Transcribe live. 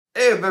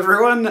Hey up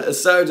everyone!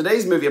 So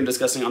today's movie I'm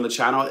discussing on the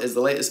channel is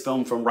the latest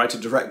film from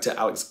writer-director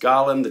Alex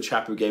Garland, the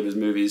chap who gave us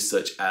movies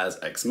such as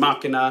Ex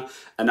Machina,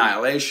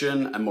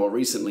 Annihilation, and more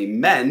recently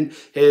Men.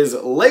 His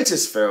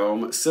latest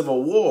film,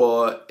 Civil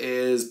War,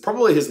 is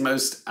probably his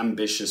most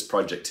ambitious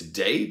project to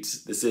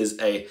date. This is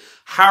a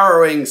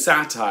harrowing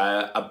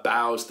satire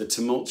about the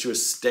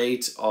tumultuous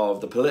state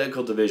of the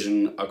political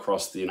division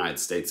across the United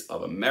States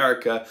of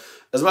America,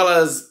 as well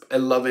as a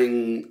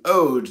loving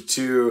ode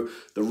to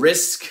the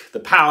risk, the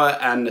power,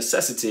 and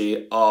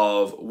necessity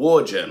of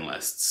war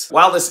journalists.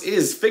 While this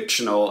is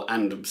fictional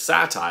and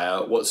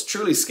satire, what's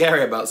truly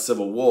scary about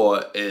Civil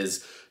War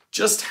is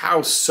just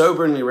how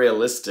soberingly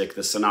realistic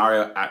the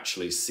scenario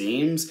actually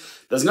seems.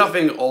 There's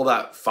nothing all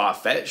that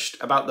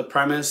far-fetched about the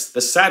premise.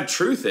 The sad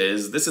truth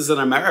is, this is an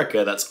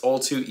America that's all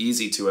too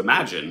easy to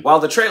imagine.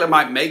 While the trailer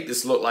might make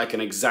this look like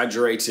an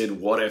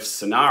exaggerated what-if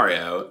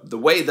scenario, the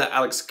way that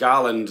Alex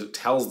Garland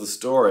tells the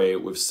story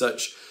with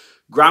such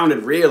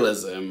grounded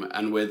realism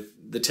and with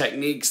the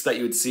techniques that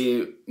you would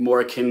see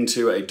more akin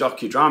to a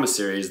docudrama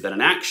series than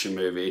an action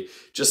movie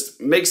just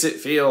makes it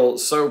feel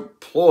so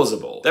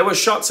plausible. There were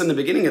shots in the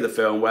beginning of the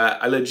film where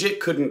I legit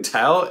couldn't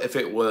tell if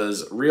it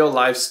was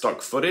real-life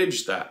stock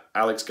footage that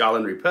Alex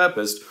Garland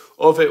repurposed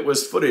or if it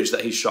was footage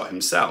that he shot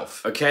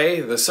himself. Okay,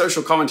 the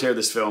social commentary of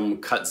this film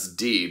cuts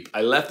deep.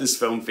 I left this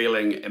film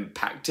feeling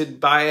impacted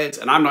by it,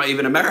 and I'm not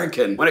even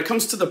American. When it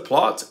comes to the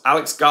plot,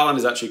 Alex Garland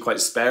is actually quite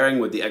sparing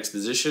with the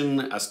exposition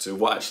as to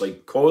what actually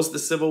caused the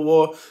Civil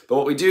War, but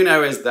what we do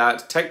know is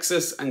that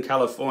Texas and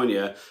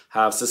California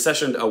have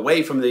secessioned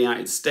away from the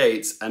United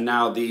States, and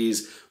now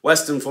these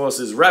Western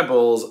forces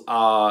rebels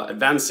are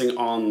advancing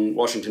on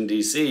Washington,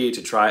 D.C.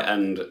 to try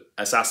and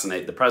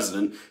assassinate the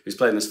president, who's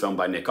played in this film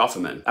by Nick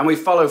Offerman. And we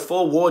follow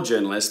four war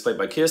journalists played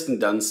by Kirsten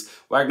Dunst,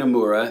 Wagner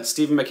Moura,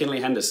 Stephen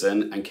McKinley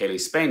Henderson, and Cailee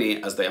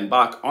Spaeney as they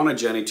embark on a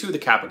journey to the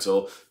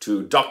capital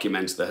to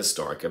document the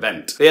historic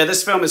event. But yeah,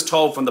 this film is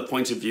told from the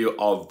point of view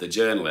of the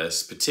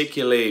journalists,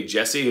 particularly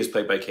Jessie, who's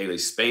played by Cailee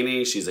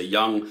Spaeney. She's a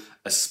young,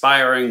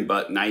 aspiring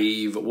but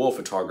naive war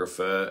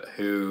photographer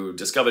who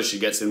discovers she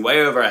gets in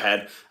way over her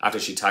head after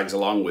she tags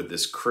along with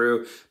this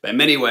crew. But in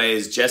many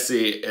ways,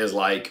 Jessie is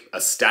like a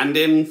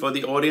stand-in for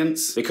the audience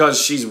because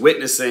she's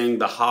witnessing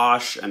the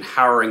harsh and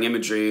harrowing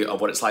imagery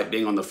of what it's like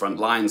being on the front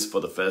lines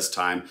for the first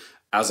time,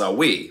 as are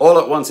we. All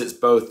at once, it's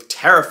both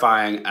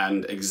terrifying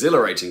and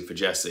exhilarating for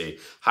Jessie,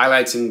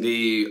 highlighting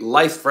the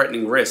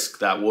life-threatening risk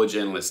that war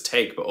journalists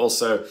take, but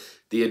also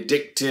the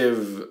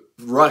addictive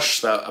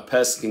rush that a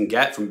person can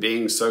get from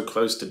being so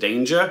close to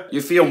danger.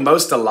 You feel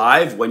most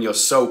alive when you're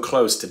so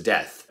close to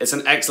death. It's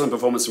an excellent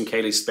performance from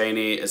Cailee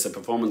Spaeney. It's a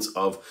performance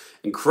of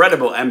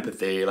incredible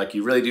empathy. Like,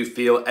 you really do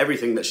feel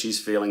everything that she's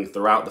feeling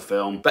throughout the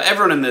film. But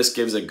everyone in this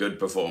gives a good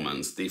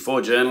performance. The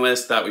four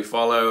journalists that we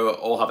follow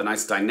all have a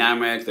nice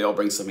dynamic. They all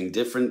bring something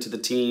different to the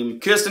team.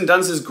 Kirsten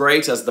Dunst is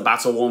great as the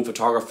battle-worn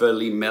photographer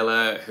Lee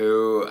Miller,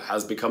 who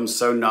has become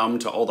so numb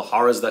to all the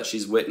horrors that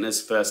she's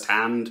witnessed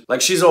firsthand. Like,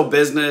 she's all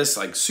business,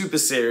 like super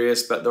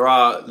serious, but there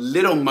are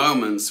little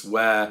moments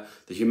where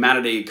the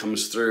humanity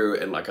comes through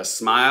in like a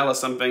smile or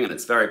something, and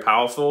it's very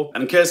powerful.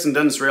 And Kirsten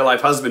Dunst's real-life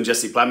husband,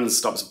 Jesse Plemons,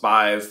 stops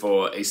by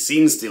for a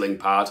scene-stealing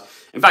part.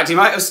 In fact, he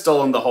might have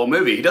stolen the whole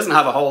movie. He doesn't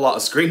have a whole lot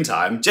of screen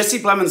time. Jesse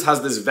Plemons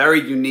has this very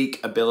unique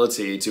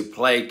ability to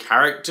play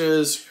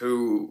characters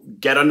who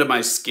get under my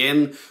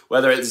skin,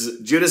 whether it's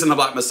Judas and the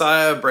Black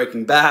Messiah,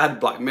 Breaking Bad,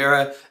 Black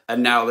Mirror,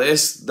 and now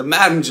this. The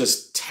man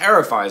just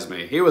terrifies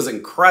me. He was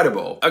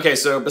incredible. Okay,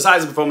 so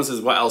besides the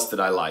performances, what else did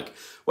I like?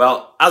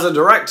 Well, as a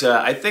director,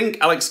 I think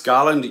Alex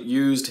Garland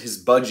used his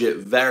budget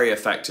very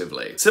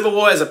effectively. Civil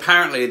War is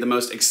apparently the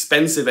most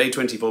expensive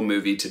A24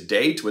 movie to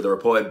date, with a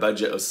reported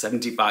budget of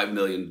 $75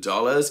 million.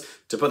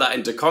 To put that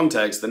into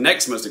context, the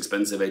next most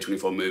expensive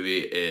A24 movie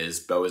is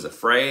Beau is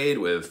Afraid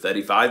with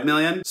 $35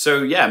 million.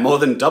 So yeah, more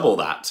than double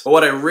that. But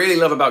what I really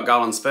love about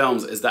Garland's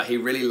films is that he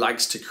really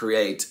likes to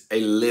create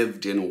a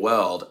lived-in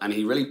world, and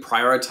he really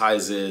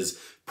prioritizes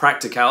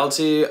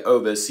practicality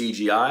over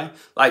CGI.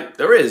 Like,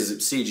 there is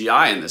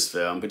CGI in this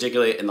film,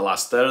 particularly in the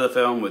last third of the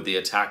film with the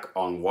attack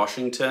on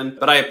Washington,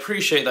 but I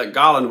appreciate that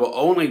Garland will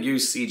only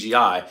use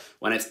CGI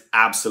when it's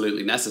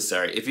absolutely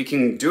necessary. If he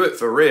can do it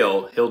for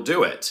real, he'll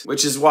do it.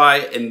 Which is why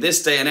in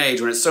this day and age,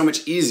 when it's so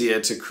much easier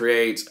to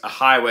create a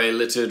highway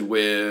littered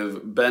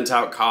with burnt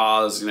out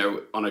cars, you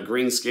know, on a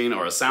green screen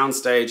or a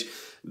soundstage,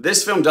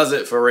 this film does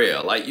it for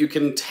real. Like, you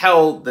can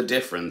tell the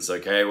difference,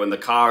 okay, when the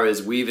car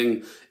is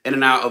weaving in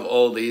and out of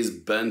all these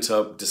burnt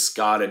up,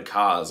 discarded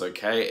cars,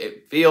 okay?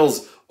 It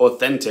feels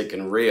authentic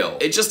and real.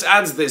 It just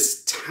adds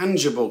this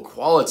tangible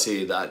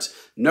quality that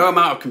no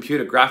amount of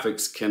computer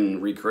graphics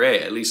can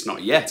recreate, at least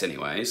not yet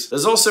anyways.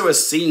 There's also a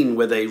scene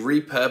with a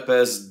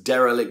repurposed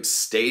derelict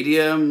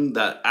stadium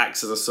that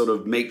acts as a sort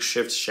of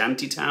makeshift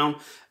shantytown,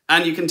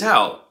 and you can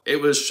tell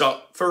it was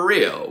shot for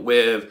real,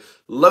 with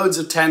loads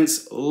of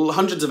tents,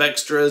 hundreds of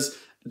extras,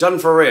 done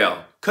for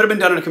real. Could have been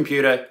done on a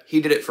computer, he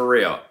did it for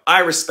real.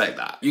 I respect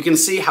that. You can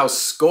see how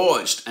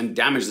scorched and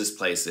damaged this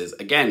place is.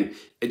 Again,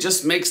 it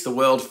just makes the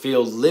world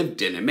feel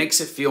lived in. It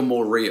makes it feel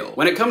more real.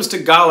 When it comes to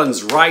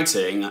Garland's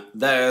writing,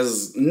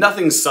 there's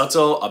nothing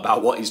subtle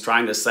about what he's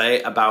trying to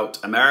say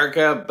about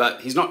America,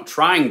 but he's not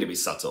trying to be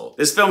subtle.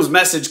 This film's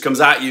message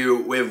comes at you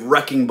with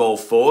wrecking ball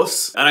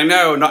force, and I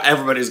know not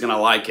everybody's gonna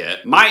like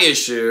it. My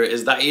issue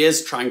is that he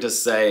is trying to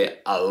say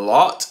a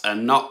lot,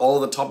 and not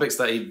all the topics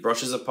that he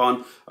brushes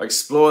upon are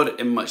explored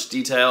in much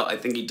detail. I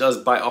think he does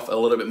bite off a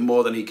little bit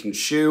more than he can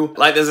chew.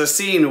 Like, there's a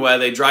scene where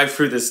they drive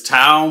through this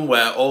town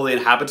where all the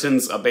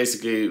inhabitants are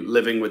basically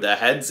living with their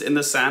heads in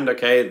the sand,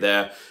 okay?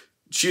 They're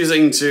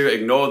choosing to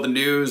ignore the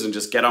news and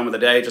just get on with the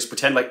day, just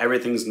pretend like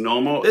everything's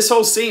normal. This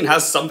whole scene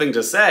has something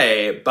to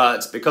say,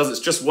 but because it's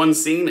just one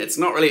scene, it's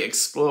not really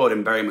explored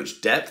in very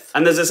much depth.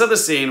 And there's this other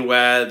scene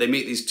where they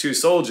meet these two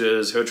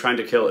soldiers who are trying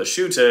to kill a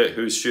shooter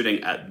who's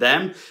shooting at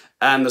them,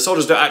 and the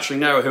soldiers don't actually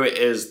know who it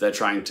is they're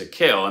trying to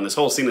kill. And this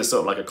whole scene is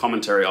sort of like a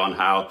commentary on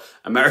how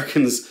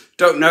Americans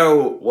don't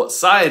know what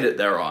side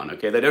they're on,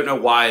 okay? They don't know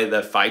why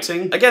they're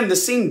fighting. Again, the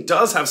scene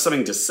does have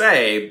something to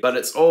say, but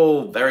it's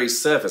all very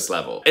surface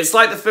level. It's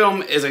like the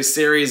film is a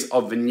series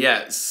of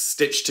vignettes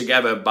stitched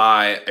together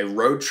by a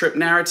road trip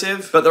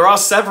narrative, but there are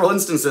several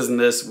instances in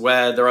this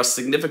where there are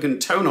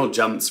significant tonal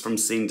jumps from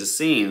scene to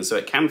scene, so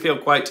it can feel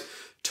quite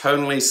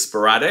tonally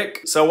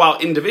sporadic. So while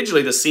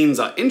individually the scenes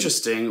are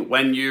interesting,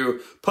 when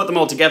you put them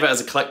all together as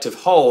a collective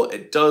whole,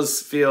 it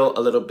does feel a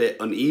little bit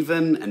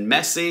uneven and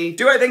messy.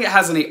 Do I think it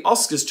has any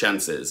Oscars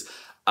chances?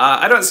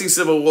 I don't see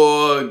Civil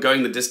War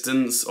going the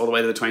distance all the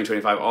way to the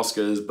 2025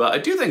 Oscars, but I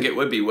do think it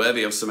would be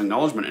worthy of some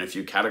acknowledgement in a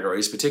few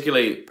categories,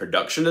 particularly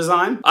production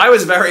design. I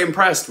was very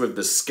impressed with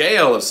the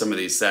scale of some of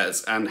these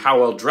sets and how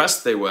well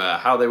dressed they were,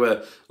 how they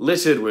were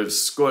littered with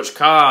scorched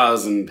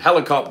cars and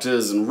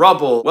helicopters and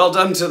rubble. Well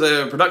done to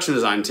the production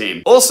design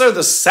team. Also,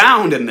 the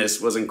sound in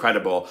this was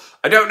incredible.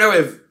 I don't know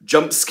if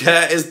jump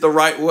scare is the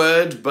right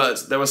word,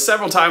 but there were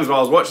several times while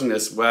I was watching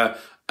this where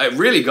it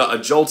really got a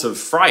jolt of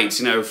fright,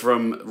 you know,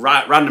 from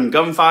random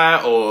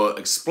gunfire or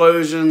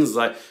explosions.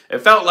 Like, it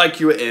felt like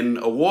you were in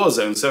a war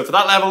zone. So for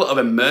that level of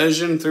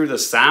immersion through the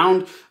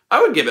sound,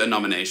 I would give it a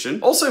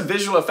nomination. Also,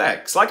 visual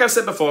effects. Like I've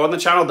said before on the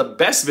channel, the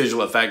best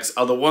visual effects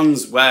are the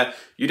ones where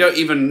you don't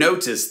even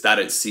notice that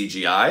it's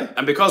CGI.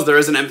 And because there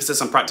is an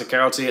emphasis on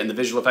practicality and the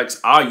visual effects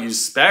are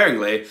used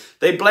sparingly,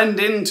 they blend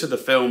into the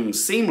film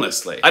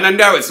seamlessly. And I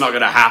know it's not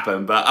gonna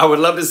happen, but I would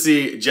love to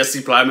see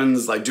Jesse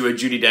Plemons like do a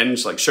Judi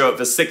Dench, like show up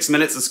for 6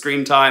 minutes of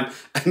screen time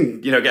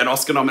and, you know, get an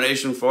Oscar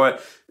nomination for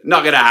it.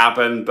 Not gonna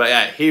happen, but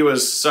yeah, he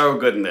was so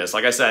good in this.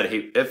 Like I said,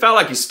 it felt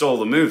like he stole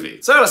the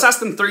movie. So let's ask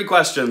them 3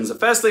 questions.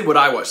 Firstly, would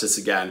I watch this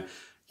again?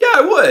 Yeah,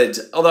 I would.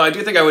 Although I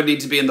do think I would need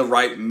to be in the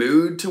right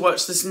mood to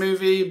watch this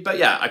movie. But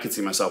yeah, I could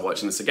see myself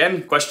watching this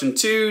again. Question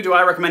 2, do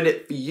I recommend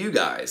it for you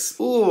guys?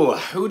 Ooh,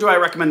 who do I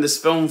recommend this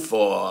film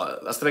for?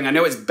 That's the thing, I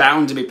know it's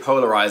bound to be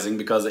polarizing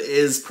because it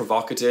is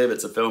provocative.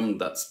 It's a film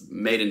that's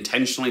made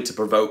intentionally to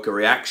provoke a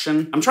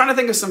reaction. I'm trying to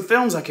think of some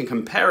films I can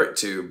compare it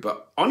to,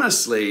 but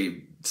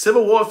honestly,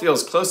 Civil War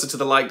feels closer to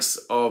the likes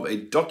of a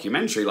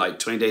documentary like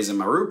 20 Days in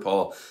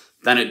Mariupol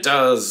than it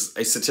does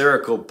a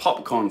satirical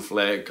popcorn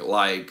flick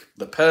like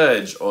The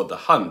Purge or The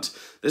Hunt.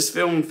 This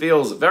film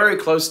feels very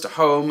close to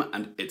home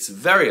and it's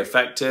very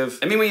effective.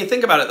 I mean, when you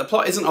think about it, the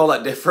plot isn't all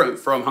that different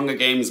from Hunger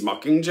Games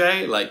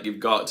Mockingjay. Like, you've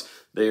got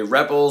the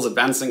rebels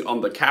advancing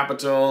on the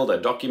Capitol,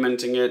 they're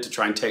documenting it to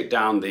try and take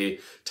down the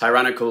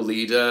tyrannical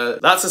leader.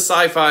 That's a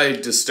sci-fi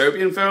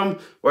dystopian film,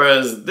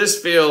 whereas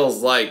this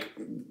feels like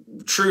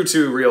true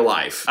to real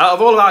life. Out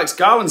of all of Alex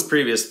Garland's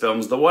previous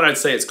films, the one I'd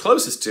say it's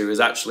closest to is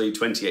actually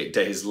 28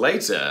 Days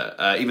Later,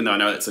 even though I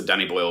know it's a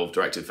Danny Boyle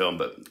directed film,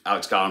 but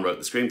Alex Garland wrote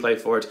the screenplay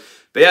for it.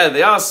 But yeah,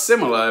 they are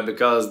similar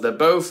because they're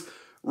both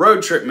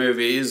road trip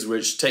movies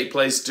which take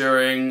place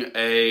during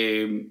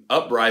a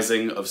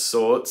uprising of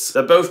sorts.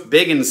 They're both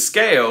big in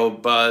scale,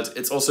 but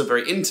it's also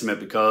very intimate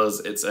because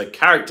it's a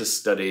character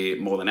study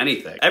more than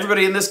anything.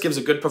 Everybody in this gives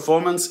a good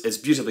performance, it's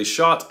beautifully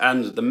shot,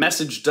 and the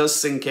message does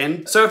sink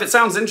in. So if it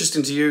sounds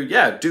interesting to you,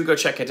 yeah, do go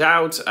check it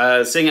out.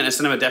 Seeing it in a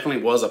cinema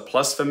definitely was a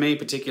plus for me,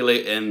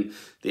 particularly in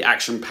the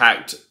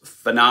action-packed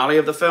finale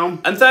of the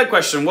film. And third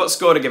question, what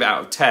score to give it out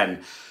of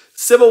 10?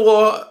 Civil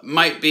War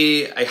might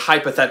be a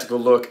hypothetical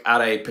look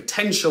at a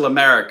potential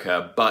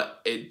America, but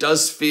it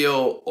does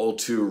feel all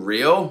too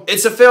real.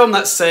 It's a film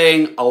that's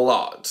saying a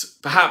lot,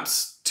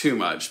 perhaps too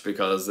much,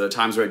 because there are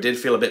times where it did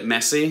feel a bit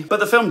messy, but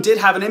the film did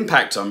have an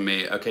impact on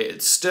me, okay?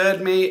 It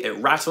stirred me, it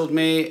rattled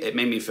me, it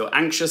made me feel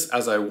anxious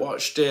as I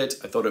watched it.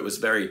 I thought it was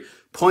very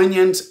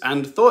poignant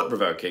and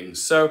thought-provoking.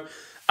 So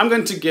I'm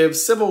going to give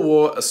Civil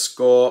War a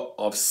score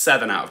of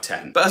 7 out of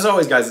 10. But as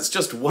always, guys, it's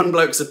just one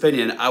bloke's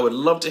opinion. I would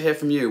love to hear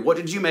from you. What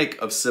did you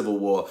make of Civil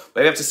War?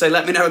 What you have to say,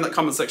 let me know in the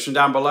comment section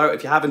down below.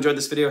 If you have enjoyed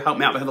this video, help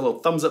me out by hitting the little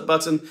thumbs up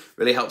button.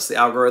 Really helps the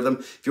algorithm.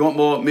 If you want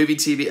more movie,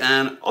 TV,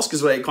 and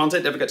Oscars-related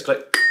content, don't forget to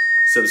click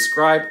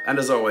subscribe. And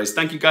as always,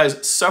 thank you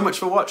guys so much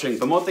for watching.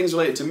 For more things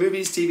related to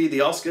movies, TV, the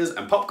Oscars,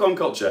 and popcorn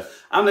culture,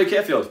 I'm Luke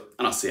Harefield,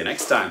 and I'll see you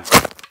next time.